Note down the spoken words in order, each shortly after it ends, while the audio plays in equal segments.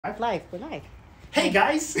We're live. Hey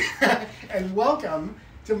guys, and welcome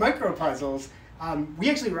to MicroPuzzles. We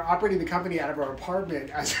actually were operating the company out of our apartment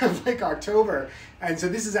as of like October, and so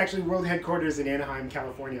this is actually world headquarters in Anaheim,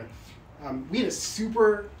 California. We had a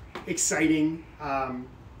super exciting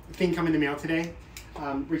thing come in the mail today.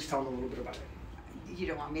 Rich, tell them a little bit about it. You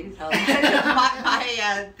don't want me to tell them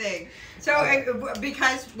my thing. So,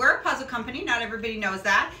 because we're a puzzle company, not everybody knows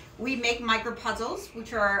that. We make MicroPuzzles,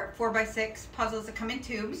 which are 4x6 puzzles that come in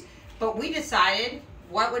tubes. But we decided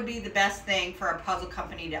what would be the best thing for a puzzle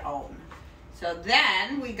company to own. So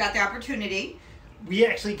then we got the opportunity. We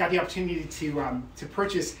actually got the opportunity to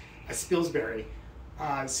purchase a Spilsbury.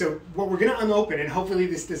 So what we're going to unopen, and hopefully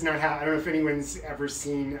this does not have, I don't know if anyone's ever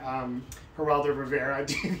seen Geraldo Rivera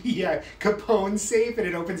do the Capone safe and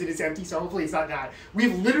it opens and it's empty, so hopefully it's not that.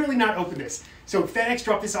 We've literally not opened this. So FedEx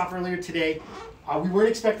dropped this off earlier today. We weren't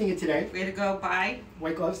expecting it today. We had to go buy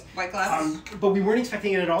white gloves. White gloves. But we weren't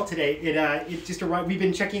expecting it at all today. It just arrived. We've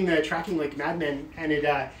been checking the tracking like madmen, and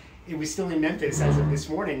it was still in Memphis as of this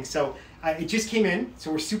morning. So it just came in.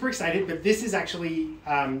 So we're super excited. But this is actually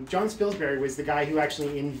John Spilsbury was the guy who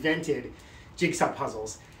actually invented jigsaw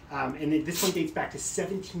puzzles. And this one dates back to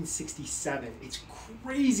 1767. It's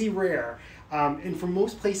crazy rare. And for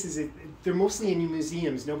most places, they're mostly in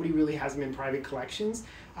museums. Nobody really has them in private collections.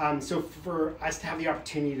 So for us to have the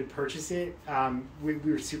opportunity to purchase it, we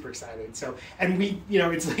were super excited. So, and we, you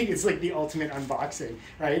know, it's like the ultimate unboxing,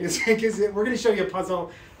 right? It's because we're going to show you a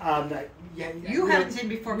puzzle that you haven't seen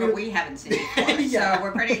before, but we haven't seen before. Yeah. So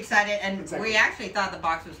we're pretty excited, and exactly. We actually thought the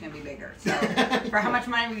box was going to be bigger. So for how much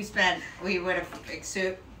money we spent, we would have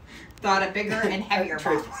thought a bigger and heavier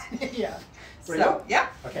box. Yeah. So, yeah.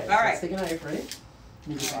 Okay. All right. Let's take a knife, ready?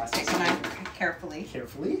 Take a knife carefully.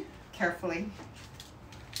 Carefully. Carefully.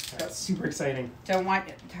 That's super exciting. Don't want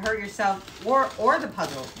to hurt yourself, or the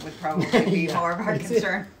puzzle would probably be Yeah, more of our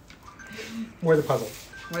concern. More the puzzle.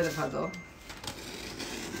 More the puzzle.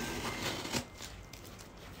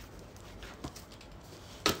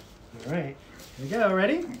 All right. Here we go.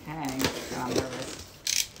 Ready? Okay. I'm nervous.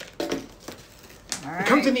 All right. It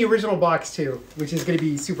comes in the original box too, which is going to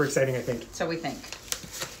be super exciting, I think. So we think.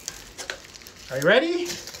 Are you ready?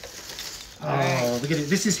 All right. Oh, look at it.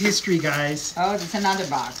 This is history, guys. Oh, it's another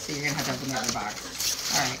box, so you're going to have to open the other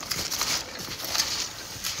box. All right.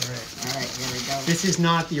 All right. All right, here we go. This is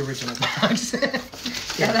not the original box.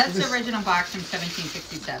 Yeah, that's the original box from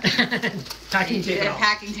 1767. Packing tape and all.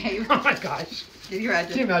 Packing tape. Oh my gosh. Can you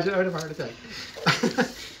imagine? Can you imagine? I would have a heart attack.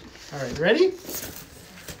 All right, ready?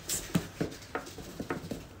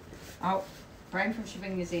 Oh, Brian from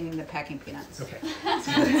Shipping is eating the packing peanuts. Okay.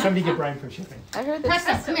 Somebody get Brian from Shipping. I heard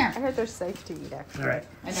Presto, come here. I heard they're safe to eat, actually. All right.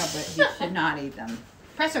 I know, but he should not eat them.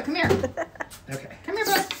 Presto, come here. Okay. Come here,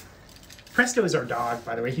 bud. Presto is our dog,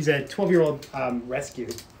 by the way. He's a 12-year-old rescue.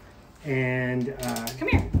 And come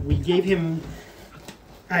here. We gave him,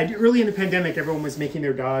 early in the pandemic, everyone was making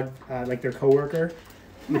their dog like their coworker,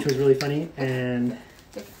 which was really funny. And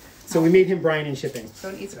so we made him Brian in Shipping.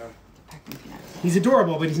 Don't eat so. the packing peanuts. He's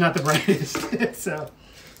adorable, but he's not the brightest. So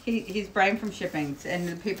he's Brian from Shipping, and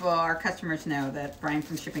the people, our customers, know that Brian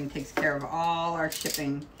from Shipping takes care of all our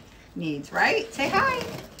shipping needs. Right? Say hi.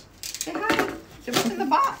 Say hi. So what's in the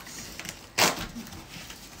box?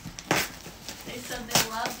 They said they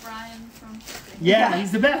love Brian from Shipping. yeah,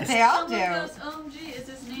 he's the best. They all Someone do. goes, OMG, is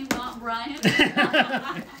his name not Brian?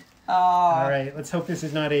 Oh. All right, let's hope this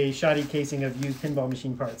is not a shoddy casing of used pinball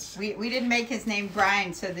machine parts. We didn't make his name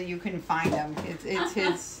Brian so that you couldn't find him. It's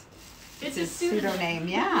his It's his pseudonym,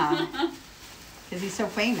 yeah. Because he's so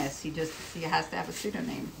famous, he has to have a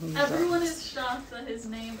pseudonym. Everyone is shocked that his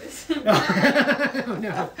name is Oh,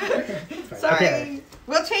 no. Sorry, Okay.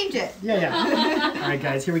 we'll change it. Yeah. All right,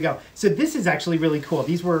 guys, here we go. So this is actually really cool.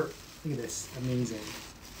 These were, look at this, amazing.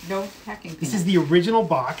 No packing This peanuts. is the original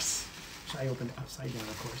box, which I opened upside down,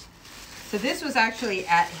 of course. So this was actually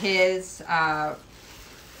at his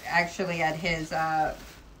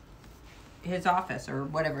office or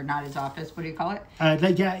whatever, not his office. What do you call it?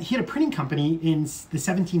 Yeah, he had a printing company in the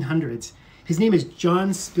 1700s. His name is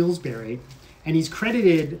John Spilsbury, and he's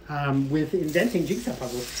credited with inventing jigsaw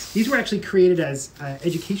puzzles. These were actually created as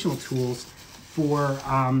educational tools for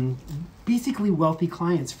basically wealthy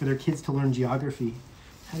clients for their kids to learn geography.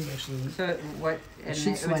 How do you actually? So what? And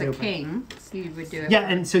it was a king. So you would do it. Yeah,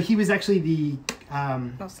 and so he was actually the.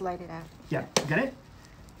 Don't slide it out. Yeah, got it.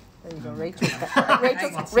 There you go.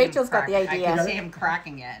 Rachel's got the I idea. can see him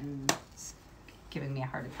cracking it and it's giving me a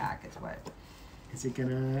heart attack. It's what? Is it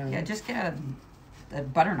gonna? Yeah, just get a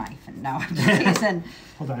butter knife and no, I'm just teasing.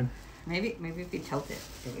 Hold on. Maybe if you tilt it,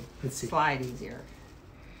 it would Let's see. slide easier.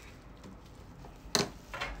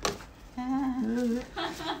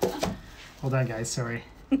 Hold on, guys. Sorry.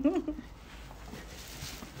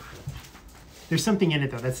 There's something in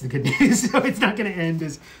it, though. That's the good news. So it's not going to end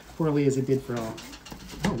as poorly as it did for all.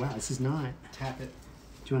 Oh, wow. This is not. Tap it.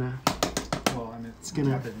 Do you want to? Well, I mean, It's going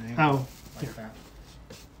to. tap it and Oh. like that.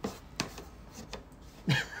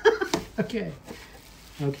 Okay.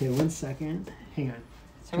 Okay, 1 second. Hang on.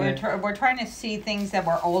 So we're trying to see things that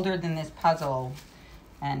were older than this puzzle,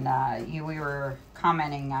 and we were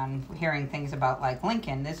commenting on hearing things about like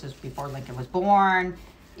Lincoln. This was before Lincoln was born,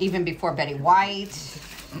 even before Betty White.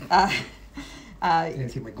 I'm gonna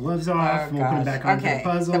take my gloves off. And we'll put them back on the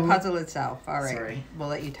puzzle. The puzzle itself. All right. Sorry. We'll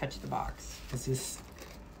let you touch the box. Is this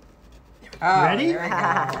Oh, ready? There we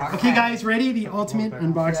go. Okay, guys, ready? The ultimate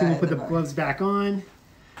unboxing. We'll put the Good. gloves back on.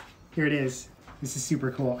 Here it is. This is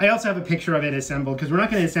super cool. I also have a picture of it assembled because we're not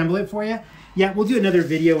going to assemble it for you. Yeah, we'll do another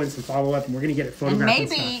video and some follow-up, and we're going to get it And photographed.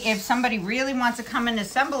 maybe if somebody really wants to come and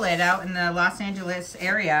assemble it out in the Los Angeles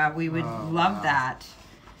area, we would love that.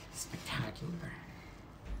 Spectacular.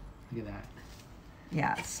 Look at that.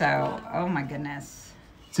 Yeah. So, oh my goodness.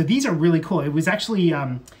 So these are really cool. It was actually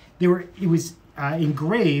it was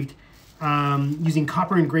engraved using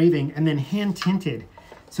copper engraving and then hand tinted.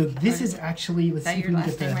 So this is actually, let's Is that see if your we can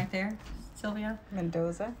last get name the right there, Sylvia?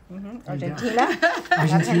 Mendoza. you go. Argentina.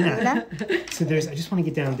 Argentina. So there's, I just want to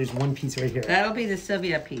get down, there's one piece right here. That'll be the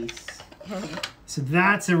Sylvia piece. So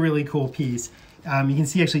that's a really cool piece. You can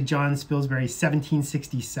see actually John Spilsbury,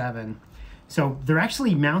 1767. So they're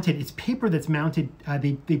actually mounted, it's paper that's mounted,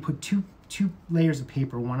 they put two layers of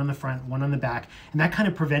paper, one on the front, one on the back, and that kind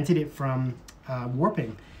of prevented it from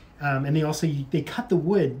warping. And they cut the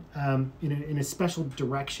wood in a special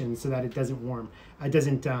direction so that it doesn't warp.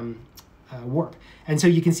 And so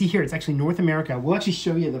you can see here, it's actually North America. We'll actually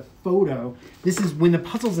show you the photo. This is when the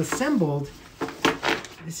puzzle's assembled.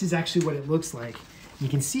 This is actually what it looks like. You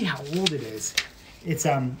can see how old it is. It's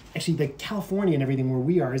actually the California and everything where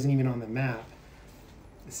we are isn't even on the map.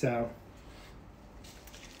 So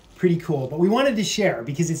pretty cool. But we wanted to share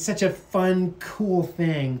because it's such a fun, cool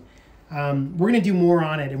thing. We're going to do more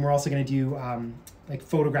on it, and we're also going to do like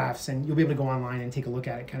photographs, and you'll be able to go online and take a look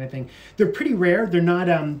at it, kind of thing. They're pretty rare. They're not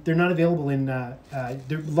available in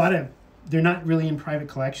they're not really in private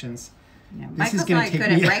collections. Yeah. This Michael's is gonna not take good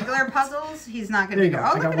me- at regular puzzles. He's not going There to you go. go.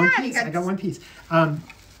 Oh, I got look one at that. piece. I got one piece.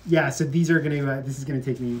 Yeah, so these are going to. This is going to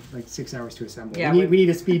take me like 6 hours to assemble. Yeah, we need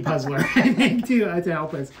a speed puzzler, I think, to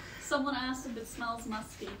help us. Someone asked if it smells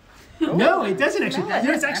musty. No, it doesn't actually. No,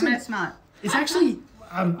 It's I'm actually. going to smell it. It's actually.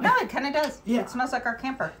 No, it kind of does. Yeah. It smells like our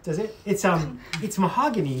camper. Does it? It's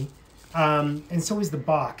mahogany, and so is the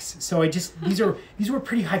box. So these were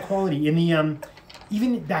pretty high quality. In the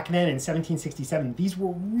even back then in 1767, these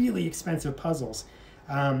were really expensive puzzles.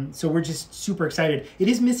 So we're just super excited. It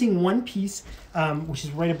is missing one piece, which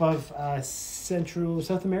is right above Central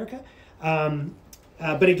South America.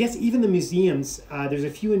 But I guess even the museums, there's a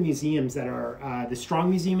few in museums that are the Strong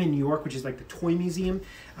Museum in New York, which is like the toy museum,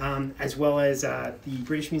 as well as the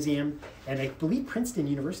British Museum, and I believe Princeton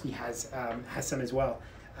University has some as well.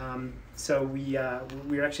 So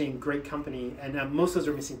we're actually in great company, and most of those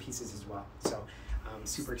are missing pieces as well. So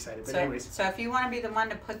super excited. But anyways, So if you want to be the one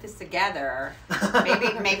to put this together,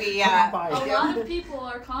 maybe A lot of people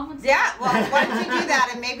are commenting. yeah. Well, why don't you do that?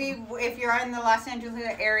 And maybe if you're in the Los Angeles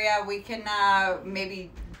area, we can maybe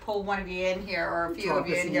pull one of you in here or a few of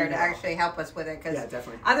you in here to actually help us with it. Because yeah,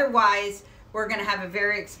 definitely. otherwise, we're going to have a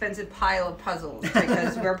very expensive pile of puzzles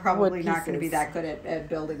because we're probably not going to be that good at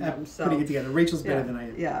building them. So Putting it together. Rachel's better than I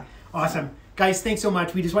am. Yeah. Awesome. Guys, thanks so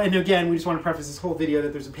much. We just want to preface this whole video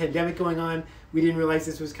that there's a pandemic going on. We didn't realize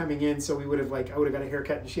this was coming in, so I would have got a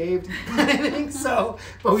haircut and shaved. I think so.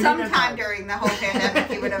 But we didn't have Sometime time. during the whole pandemic,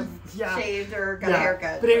 you would have shaved or got a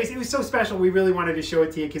haircut. But anyways, it was so special. We really wanted to show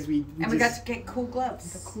it to you because we got to get cool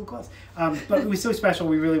gloves. cool gloves. But it was so special.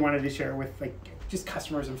 We really wanted to share it with just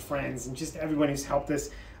customers and friends and just everyone who's helped us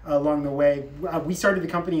along the way. We started the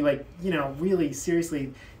company really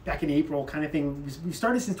seriously back in April, kind of thing. We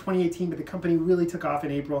started since 2018, but the company really took off in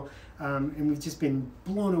April, and we've just been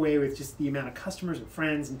blown away with just the amount of customers and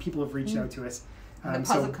friends and people have reached out to us. The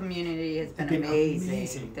puzzle community has been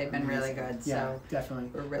amazing. They've been really good. Yeah, So definitely.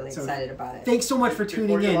 we're really excited about it. Thanks so much for tuning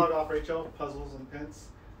Before you in. log off, Rachel, Puzzles and Pins,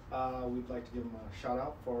 we'd like to give them a shout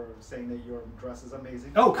out for saying that your dress is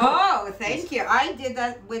amazing. Oh, cool. Oh, thank you. I did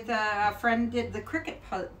that with a friend did the cricket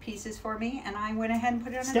pieces for me, and I went ahead and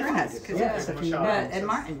put it on a Stephanie dress. did. 'Cause Yeah, it was- Stephanie Shout out. and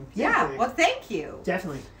Martin. Yeah. Yeah, well, thank you.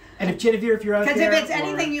 Definitely. And if Genevieve, if you're out there, Because if it's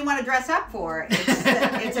anything you want to dress up for,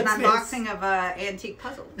 it's an unboxing of an antique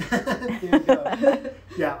puzzle. There you go.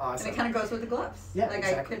 Yeah, awesome. And it kind of goes with the gloves. Yeah, like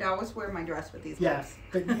exactly. I could always wear my dress with these Yes,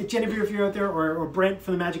 gloves. but Genevieve, if you're out there, or Brent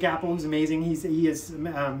from the Magic Apple, who's amazing.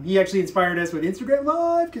 He actually inspired us with Instagram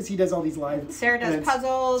Live because he does all these live. Sarah does events.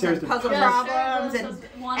 puzzles Sarah and does puzzle puzzles. problems Sarah does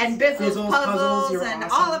and those Bizzle's Bizzle's puzzles you're and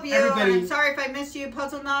awesome. all of you. Everybody. I'm sorry if I missed you,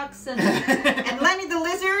 Puzzle Knocks and Lenny the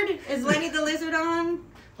Lizard. Is Lenny the Lizard on?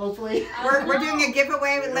 Hopefully. We're doing a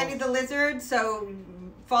giveaway with Lenny the Lizard, so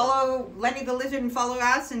follow Lenny the Lizard and follow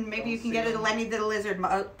us, and maybe you can get a Lenny the Lizard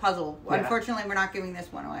puzzle. Yeah. Unfortunately, we're not giving this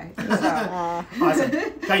one away. So. Awesome.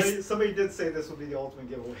 Guys, Somebody did say this would be the ultimate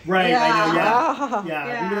giveaway. right, I know, Yeah.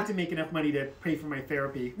 yeah. We would have to make enough money to pay for my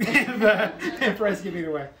therapy for us giving it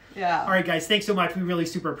away. Yeah. All right, guys, thanks so much. We really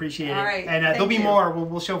super appreciate it. All right, And thank there'll be you. more.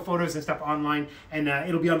 We'll show photos and stuff online, and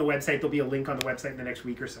it'll be on the website. There'll be a link on the website in the next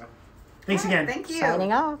week or so. Thanks again. Thank you.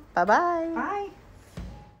 Signing off. Bye-bye. Bye.